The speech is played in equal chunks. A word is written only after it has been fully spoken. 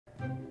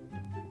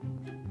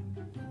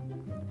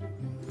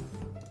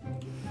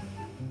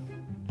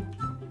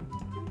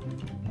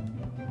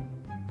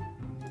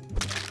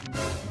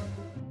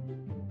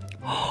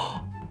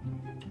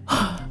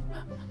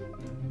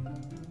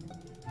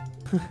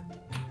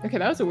Okay,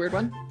 that was a weird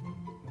one.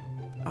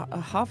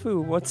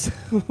 Hafu,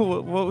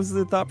 what was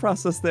the thought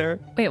process there?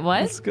 Wait,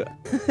 what?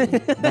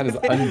 That is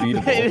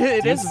unbeatable.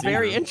 It is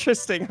very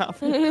interesting,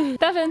 Hafu.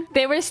 Devin,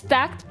 they were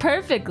stacked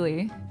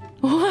perfectly.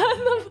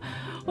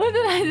 What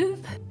did I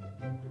just...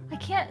 I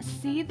can't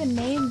see the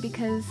name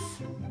because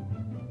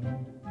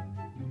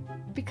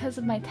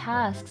of my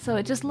task, so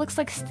it just looks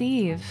like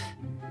Steve.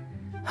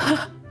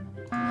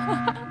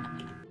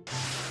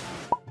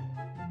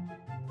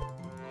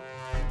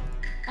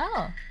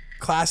 Oh.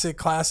 Classic,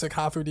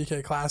 Hafu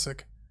DK,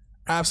 classic.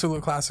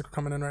 Absolute classic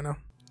coming in right now.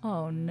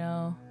 Oh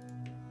no.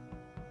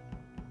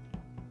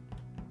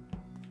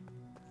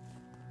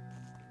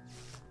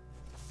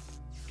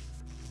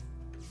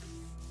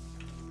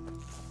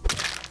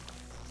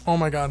 Oh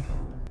my god.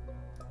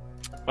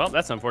 Well,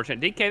 that's unfortunate.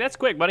 DK, that's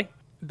quick, buddy.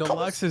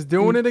 Deluxe is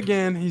doing it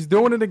again. He's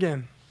doing it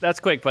again. That's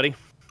quick, buddy.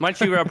 Why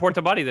don't you report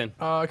the body then?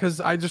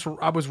 Cause I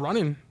was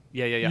running.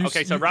 Yeah.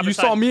 Okay, so Robert, you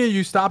saw me and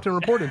you stopped and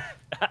reported.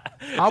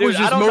 I was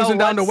just mosing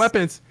down to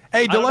weapons.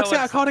 Hey, Deluxe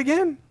got caught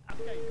again.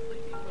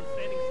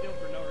 Standing still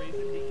for no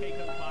reason. DK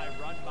comes by,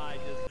 run by,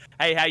 just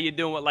hey, how you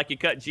doing? Like you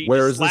cut G.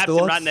 Where just is this slaps him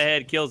Deluxe? right in the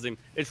head, kills him.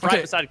 It's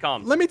right beside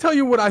comms. Let me tell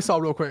you what I saw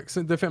real quick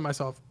to defend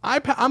myself.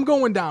 I'm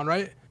going down,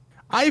 right?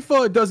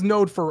 Aipha does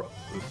node for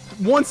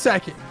 1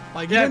 second.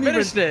 Like yeah, I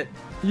finished it.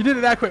 You did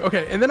it that quick.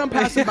 Okay, and then I'm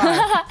passing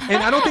by,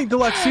 and I don't think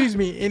Deluxe sees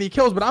me, and he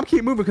kills, but I'm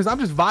keep moving because I'm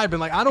just vibing.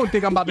 Like, I don't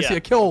think I'm about to see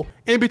a kill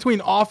in between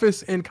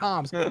office and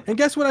comms. And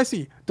guess what I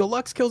see?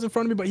 Deluxe kills in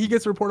front of me, but he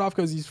gets a report off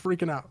because he's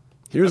freaking out.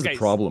 Here's the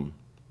problem.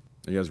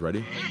 Are you guys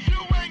ready?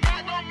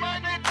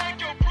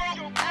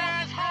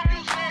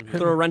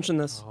 Throw a wrench in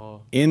this.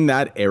 In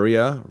that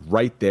area,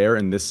 right there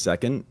in this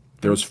second,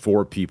 there's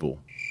 4 people.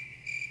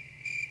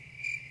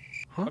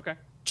 Okay.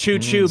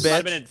 Choo-choo,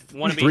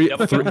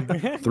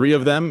 bitch. Three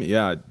of them,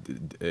 yeah.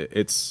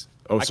 It's...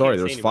 Oh, sorry,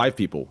 there's 5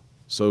 people.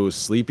 So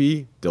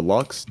Sleepy,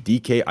 Deluxe,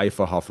 DK,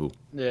 Aipha, Hafu.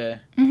 Yeah.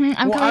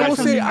 Well, I will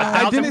say,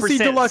 I didn't see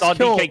Deluxe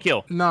kill. DK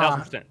kill. Nah.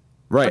 1,000%.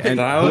 Right, Okay, and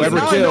now whoever I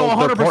know killed,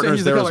 their 100% partner's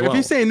he's the there as killer. well. If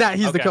he's saying that,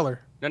 he's the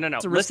killer. No.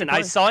 Listen,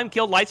 I saw him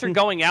kill. Lights are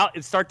going out.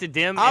 It start to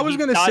dim. I was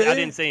gonna say, I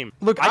didn't see him.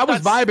 Look, I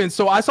was vibing,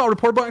 so I saw a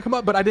report button come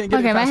up, but I didn't get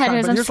it. Okay, my fast head time,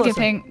 is. but I'm here's what I said.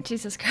 skipping.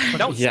 Jesus Christ.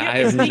 Don't Yeah, skip. I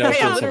have no DK, I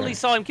clue. literally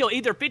saw him kill.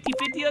 Either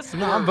 50-50 us.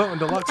 No, I'm voting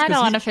Deluxe. I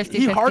don't want a 50-50.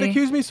 He hard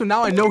accused me, so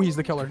now I know he's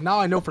the killer. Now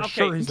I know for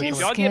sure he's the If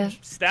killer. y'all get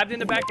stabbed in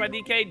the back by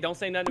DK, don't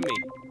say nothing to me.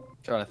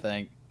 Trying to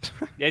think.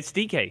 Yeah, it's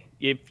DK.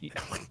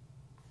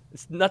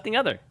 It's nothing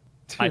other.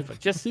 Aipha,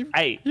 just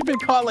hey. You've been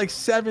caught like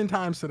 7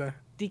 times today.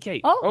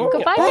 DK. Oh,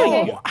 goodbye,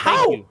 Oh, DK.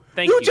 how?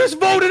 Thank You you. just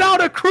voted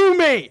out a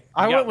crewmate.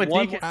 I You went got with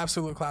one DK. more-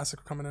 Absolute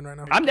classic coming in right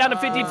now. I'm down to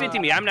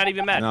 50-50 me. I'm not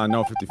even mad.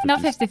 No 50-50. No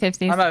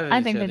 50-50s. I'm not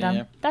I think they're 50-50, done.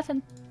 yeah.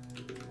 Devin.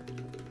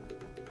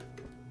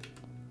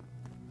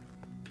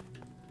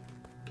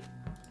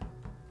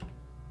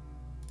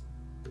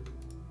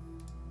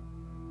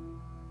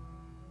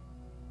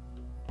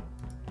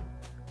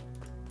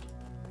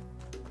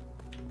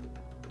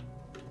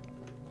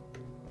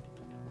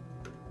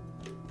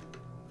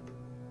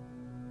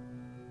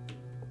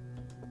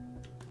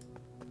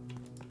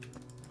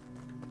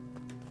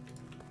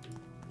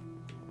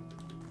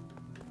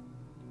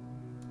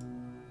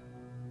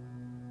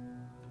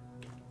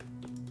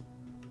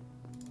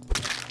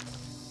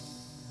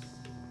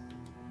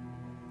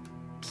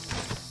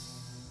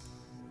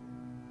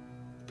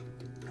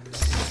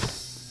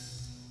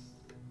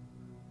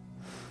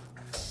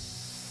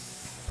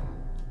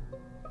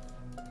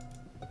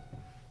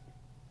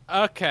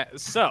 Okay,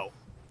 so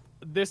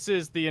this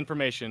is the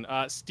information.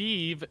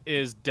 Steve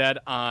is dead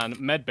on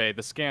medbay,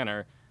 the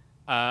scanner.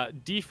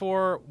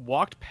 D4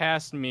 walked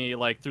past me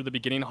like through the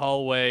beginning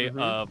hallway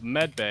of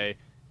medbay,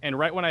 and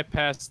right when I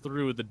passed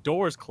through, the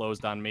doors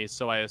closed on me.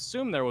 So I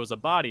assumed there was a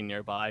body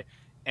nearby,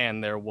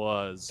 and there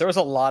was. There was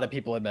a lot of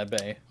people in that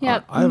bay.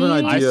 Yeah, I have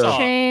an idea.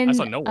 I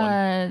saw no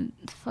one.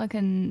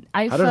 Fucking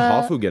Aipha. How did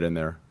Hafu get in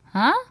there?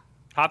 Huh?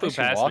 Hafu she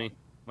passed walked? me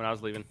when I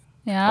was leaving.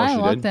 Yeah, Oh, I she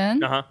walked did?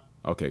 in. Uh-huh.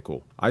 Okay,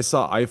 cool. I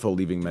saw Aipha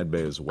leaving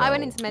medbay as well. I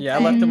went into med. Yeah, I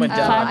left and went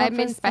down. I'm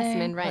in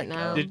specimen right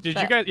now. Did you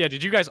guys? Yeah,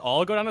 did you guys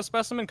all go down to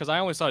specimen? Because I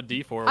only saw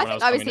D4 when I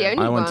was I was coming the in.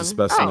 only I went to one.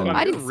 specimen. Oh,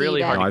 I didn't really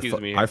see hard that. to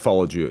accuse me. I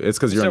followed you. It's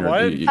because you're So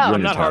what? in your I'm your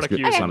not hard task.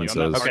 accusing Simon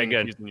you. I'm not says. Okay, good.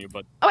 accusing you,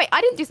 but Oh wait,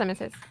 I didn't do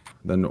summonses.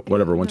 Then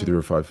whatever. 1, 2, 3,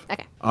 or 5.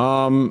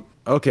 Okay.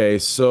 Okay.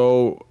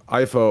 So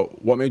Aipha,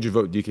 what made you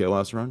vote DK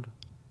last round?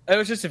 It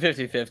was just a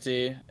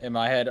 50-50 in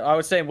my head. I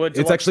was saying Woods.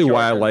 It's actually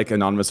why I like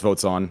anonymous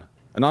votes on.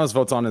 Anonymous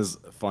votes on is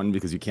fun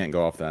because you can't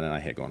go off that, and I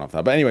hate going off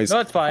that. But anyways, No,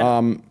 it's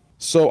fine.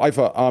 So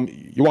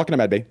Aipha, you walk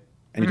into medbay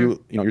and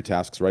you do your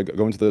tasks, right?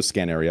 Go into the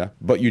scan area,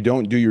 but you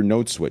don't do your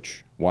node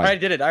switch. Why? I already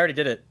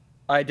did it.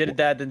 I did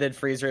that. Then did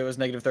freezer. It was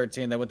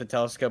 -13. Then with the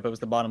telescope, it was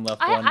the bottom left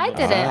one. I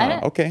did it. I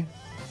didn't, Okay.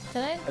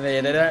 did I?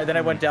 And then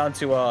I went down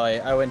to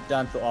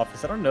the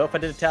office. I don't know if I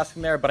did a task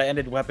in there, but I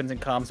ended weapons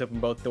and comms open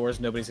both doors.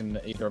 Nobody's in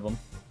either of them.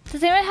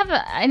 Does anyone have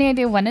any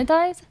idea when it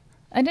dies?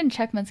 I didn't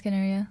check med scan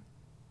area.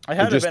 I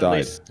had just been at died.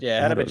 least.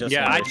 Yeah, it had been just.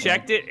 Yeah, I died.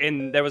 checked it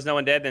and there was no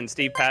one dead. Then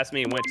Steve passed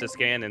me and went to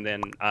scan, and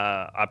then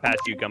I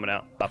passed you coming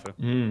out.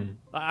 Hafu.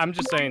 I'm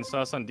just saying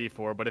sus on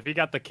D4, but if he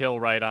got the kill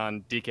right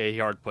on DK, he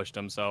hard pushed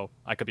him, so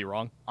I could be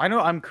wrong. I know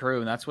I'm crew,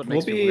 and that's what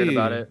makes me weird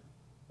about it.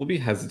 We'll be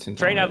hesitant.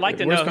 Train, I'd like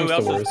to know who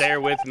else was there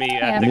with me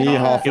at the Me, kill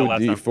Hafu, last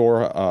time.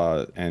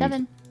 D4, and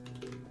Devin.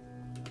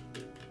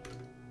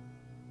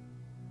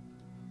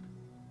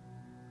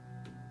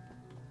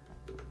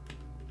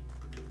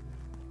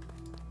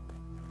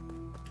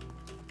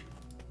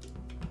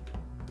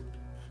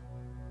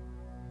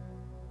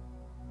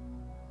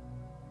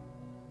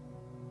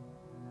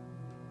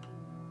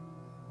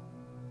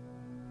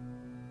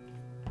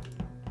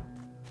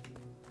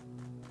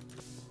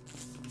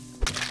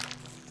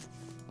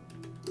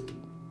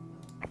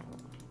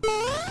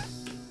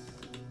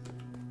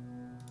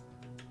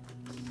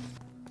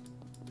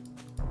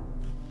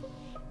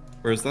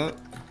 Where's that?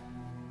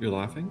 You're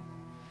laughing?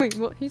 Wait,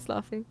 what? Who's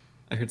laughing?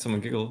 I heard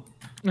someone giggle.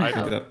 I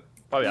Pick it up.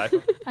 Probably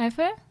Aipha.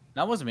 Aipha?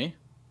 That wasn't me.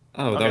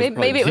 Oh, that was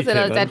Maybe it was DK a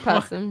then. dead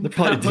person. They're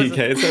probably DK.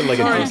 It sounded like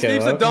a Sorry, DK.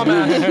 Steve's a laugh.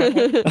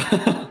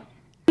 dumbass.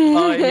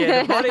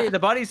 Yeah, the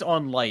body's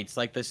on lights,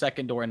 like the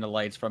second door in the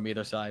lights from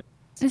either side.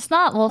 It's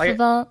not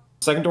Wolfabelle.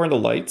 Second door in the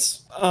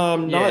lights. Yeah.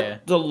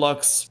 Not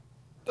deluxe.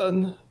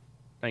 Then.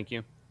 Thank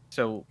you.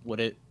 So would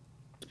it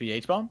be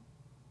H-bomb?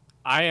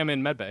 I am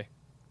in medbay.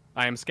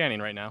 I am scanning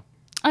right now.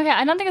 Okay,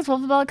 I don't think it's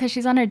Wolfabelle because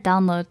she's on her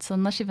download, so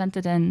unless she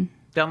vented in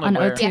Download on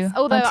where? O2. Yes,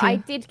 although O2. I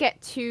did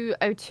get to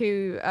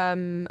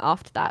O2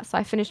 after that, so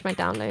I finished my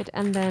download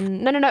and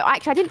then no,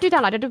 actually I didn't do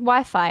download. I did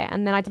Wi-Fi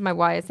and then I did my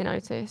wires in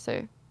O2.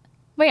 So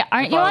Wait,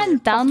 aren't you on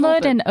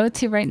download in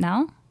O2 right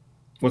now?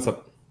 What's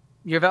up?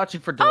 You're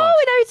vouching for Deluxe.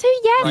 oh, in O2,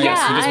 yes, Oh,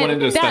 yes, you just went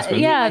into a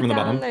specimen from the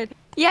bottom. download.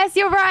 Yes,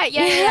 you're right.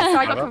 Yeah. So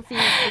I got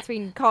confused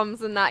between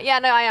comms and that. Yeah,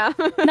 no, I am.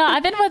 No,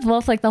 I've been with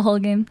Wolf like the whole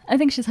game. I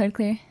think she's hard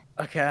clear.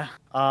 Okay.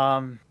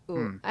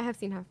 Ooh, I have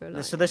seen Hafu a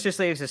lot. So this just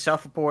leaves a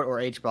self-report or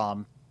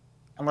H-bomb,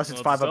 unless it's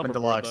Well, 5 up in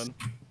self-report Deluxe.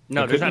 then.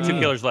 No, there's not 2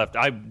 killers left.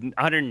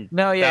 100.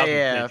 No,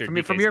 yeah.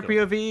 From your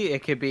POV,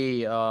 it could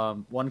be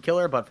 1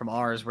 killer, but from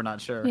ours, we're not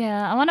sure.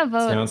 Yeah, I want to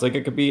vote. Sounds like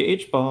it could be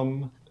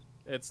H-bomb.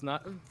 It's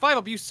not. 5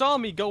 up, you saw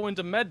me go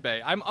into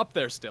medbay. I'm up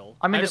there still.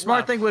 I mean, the haven't smart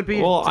left. thing would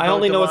be. Well, to I vote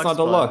only know it's not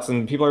but- deluxe,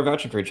 and people are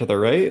vouching for each other,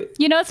 right?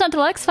 You know it's not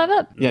Deluxe, 5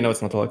 up? Yeah, no,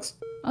 it's not deluxe.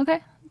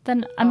 Okay,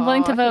 then I'm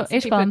willing to I think vote some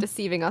people are H-bomb.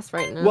 deceiving us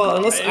right now. Well,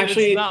 unless It's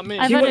actually. not me.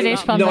 I he voted was-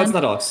 H-bomb No, then. it's not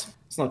deluxe.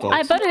 It's not deluxe.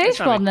 I voted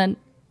H-bomb then.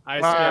 I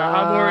Wow, skipped.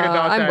 I'm worried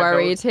about I'm that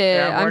worried vote. here.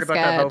 Yeah, I'm worried I'm about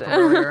that vote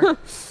scared. from earlier.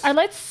 Our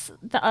lights,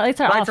 the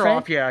lights are Lights off, are right?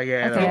 off, yeah. Okay,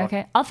 they're off.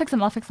 okay. I'll fix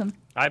them. I'll fix them.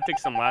 I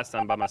fixed them last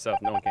time by myself.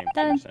 No one came.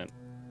 Done. 100%.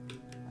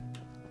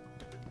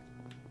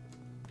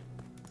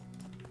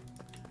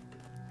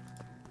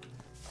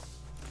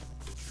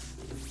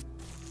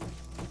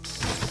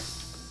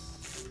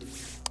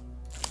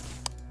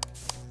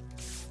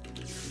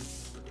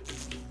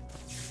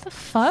 The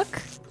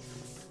fuck?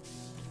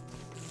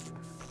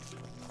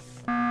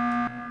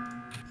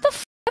 The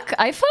fuck,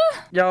 Aipha?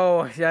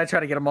 Yo, yeah, I try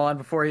to get them on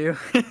before you.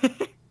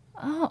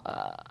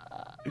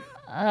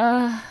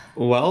 Oh,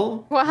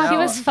 Well, What he happened?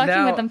 was fucking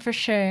now- with them for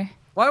sure.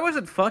 Why was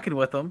it fucking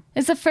with them?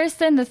 It's the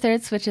first and the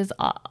third switches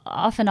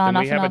off and on, Then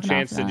off we and have off a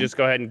chance and to off. just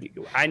go ahead and.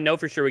 I know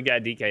for sure we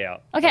got DK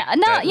out. Okay,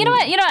 no, That- you know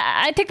what?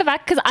 I take the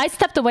back because I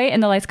stepped away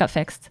and the lights got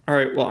fixed. all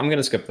right. Well, I'm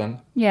gonna skip then.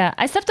 Yeah,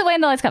 I stepped away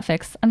and the lights got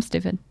fixed. I'm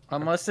stupid.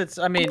 Unless it's,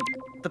 I mean,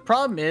 the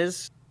problem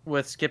is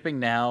with skipping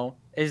now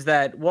is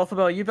that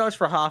Wolfabelle, you vouched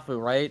for Hafu,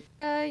 right?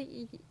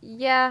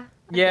 Yeah.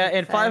 I Yeah, think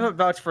and so. 5 up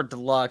vouched for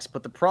Deluxe,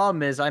 but the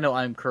problem is I know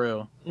I'm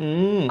crew.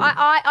 I'm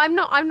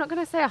not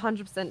gonna say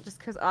 100% just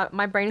because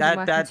my brain isn't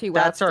working too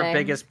well That's our today.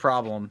 biggest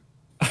problem.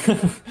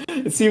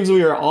 It seems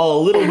we are all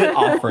a little bit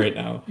off right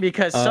now.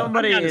 Because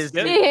somebody I'm is.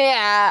 kinda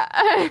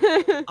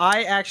Yeah.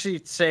 I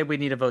actually say we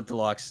need to vote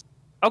Deluxe.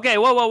 Okay,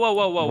 whoa.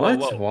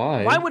 What?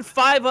 Why? Why would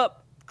 5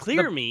 up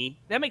clear me?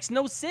 That makes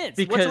no sense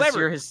Because whatsoever.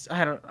 you're his.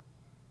 I don't.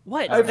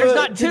 What? Aipha, There's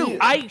not did 2. you-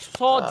 I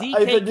saw DK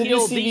Aipha, did you kill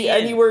see me DN.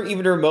 anywhere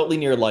even remotely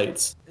near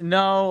lights?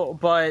 No,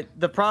 but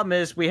the problem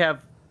is we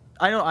have.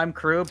 I know I'm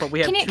crew, but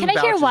we have. Can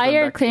I hear why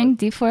you're clearing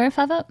D4,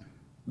 5 up?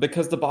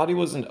 Because the body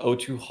was in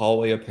O2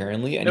 hallway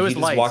apparently, and It he was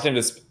just lights. walked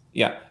into.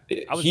 Yeah,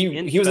 was he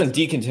in was in specimen.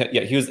 decontent.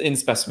 Yeah, he was in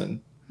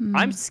specimen.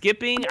 I'm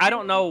skipping. I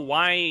don't know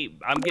why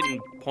I'm getting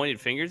pointed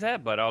fingers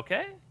at, but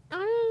okay.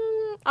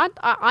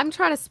 I'm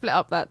trying to split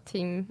up that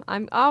team.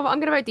 I'm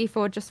gonna vote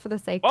D4 just for the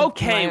sake of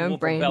Okay, my own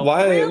brain. Wolfabelle.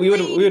 Why we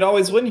Really? would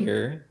always win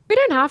here? We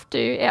don't have to.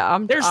 Yeah,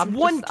 There's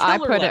one I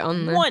killer put left. it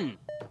on there. One.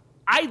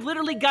 I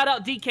literally got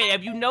out DK.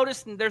 Have you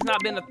noticed there's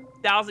not been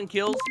 1,000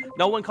 kills?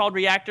 No one called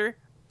reactor.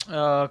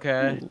 Oh,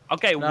 okay.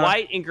 Okay, No.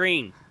 white and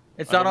green.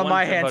 It's not on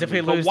my hands if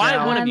we lose Why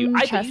now. one of you? I'm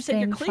I think you said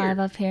you're trusting clear. 5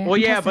 up here. Well,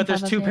 I'm yeah, trusting but there's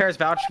 5 up 2 here. pairs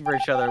vouching for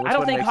each other. Which I don't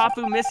one think makes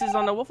Hafu misses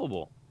on the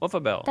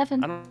Wolfabelle.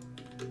 Devin. I don't.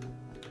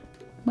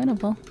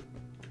 Winnable.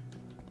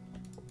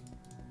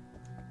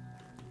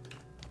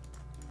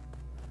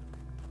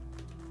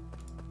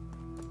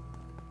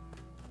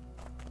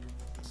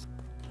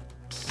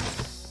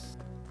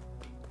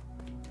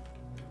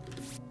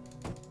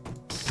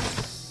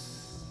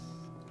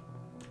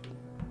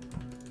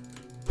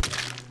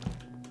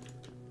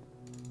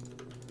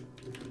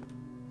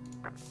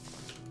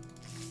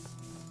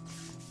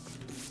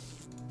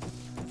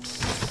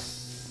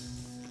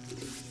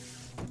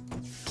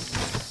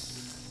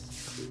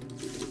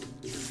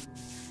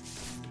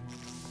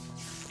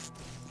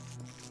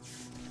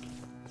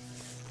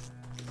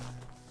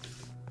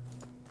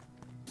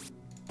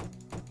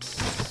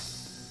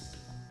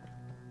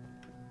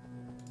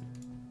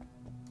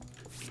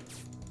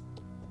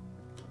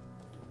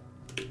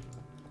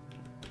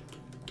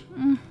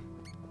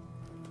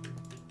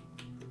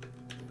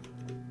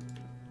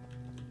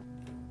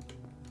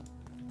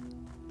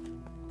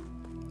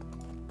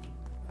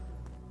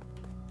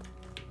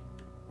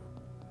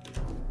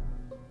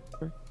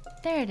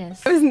 There it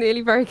is. I was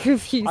nearly very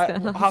confused.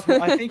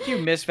 I think you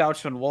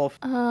misvouched on Wolf.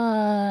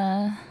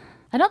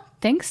 I don't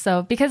think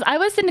so because I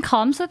was in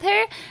comms with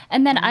her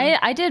and then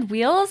I did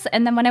wheels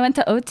and then when I went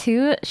to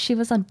O2 she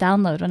was on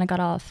download when I got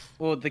off.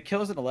 Well, the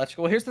kills in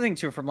electrical. Here's the thing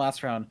too from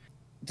last round.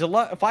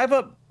 Deluxe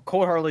 5-up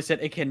Cole Harley said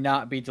it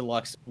cannot be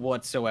Deluxe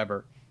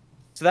whatsoever.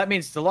 So that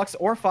means Deluxe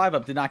or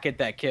 5-up did not get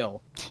that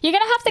kill. You're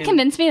gonna have to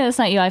convince me that it's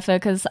not you, Aipha,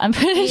 because I'm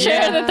pretty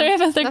sure the three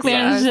of us are clear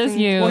and it's just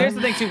you. Well, here's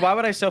the thing too. Why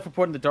would I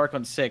self-report in the dark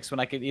on 6 when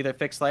I could either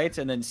fix lights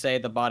and then say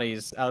the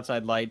body's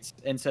outside lights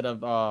instead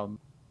of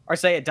or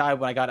say it died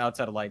when I got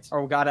outside of lights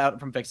or got out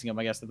from fixing them?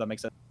 I guess if that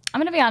makes sense. I'm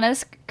gonna be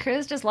honest.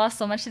 Cruz just lost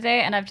so much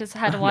today, and I've just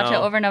had to watch it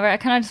over and over. I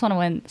kind of just want to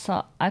win,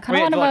 so I kind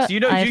of want to vote. Do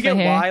you get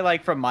why,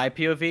 like from my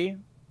POV,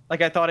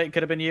 like I thought it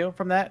could have been you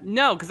from that?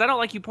 No, because I don't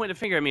like you pointing a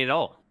finger at me at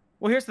all.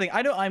 Well, here's the thing.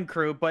 I know I'm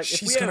crew, but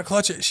she's gonna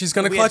clutch it. She's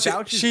gonna clutch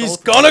it. She's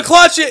gonna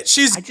clutch it.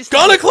 She's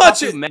gonna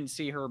clutch it. I didn't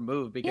see her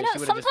move because she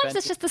would have sometimes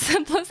it's just the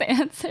simplest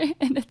answer,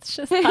 and it's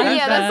just. Yeah,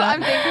 that's what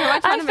I'm thinking.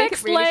 I'm trying to make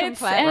it really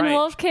lights, and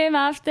Wolf came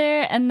after,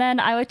 and then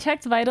I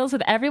checked vitals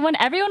with everyone.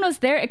 Everyone was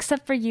there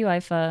except for you,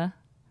 Aipha.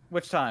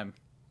 Which time?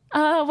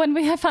 When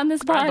we found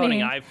this body. I'm voting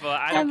Aipha.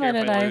 I don't care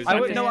if I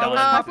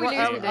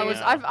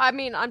lose. I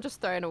mean, I'm just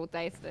throwing all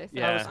day today.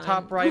 So I was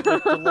top right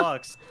with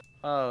Deluxe.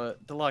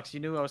 Deluxe, you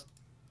knew I was.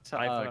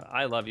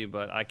 I love you,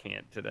 but I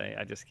can't today.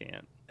 I just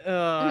can't.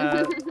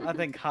 I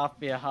think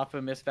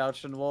Hafu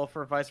misvouched on Wolf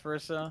or vice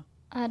versa.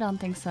 I don't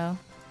think so.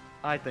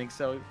 I think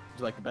so. Would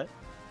you like to bet?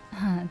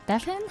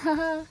 Devin?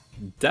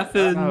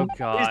 Devin. Oh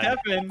God. He's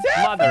Devin.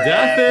 Mother.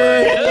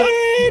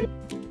 Devin.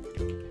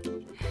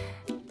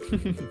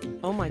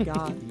 Oh my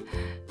God.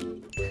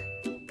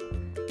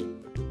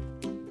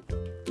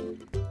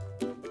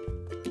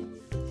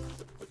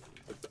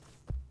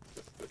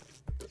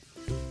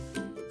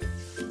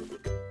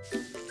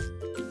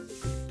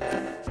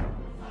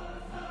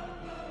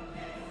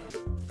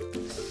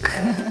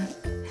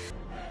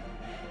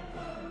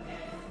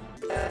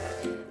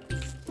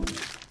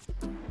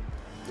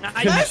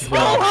 Let's go,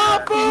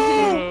 Hafu!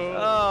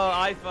 Oh,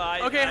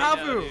 Aipha. Okay,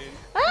 Hafu.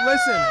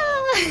 Listen,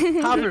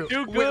 Hafu.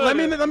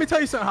 Let me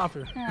tell you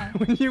something, Hafu. Yeah.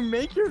 When you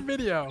make your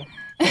video.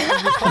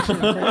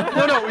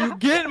 No, you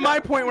get my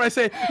point where I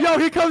say, yo,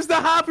 here comes the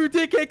Hafu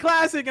DK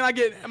Classic, and I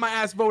get my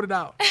ass voted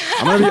out.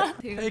 I'm gonna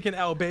be taking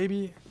L,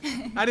 baby.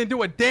 I didn't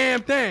do a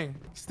damn thing.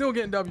 Still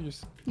getting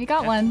W's. You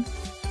got one.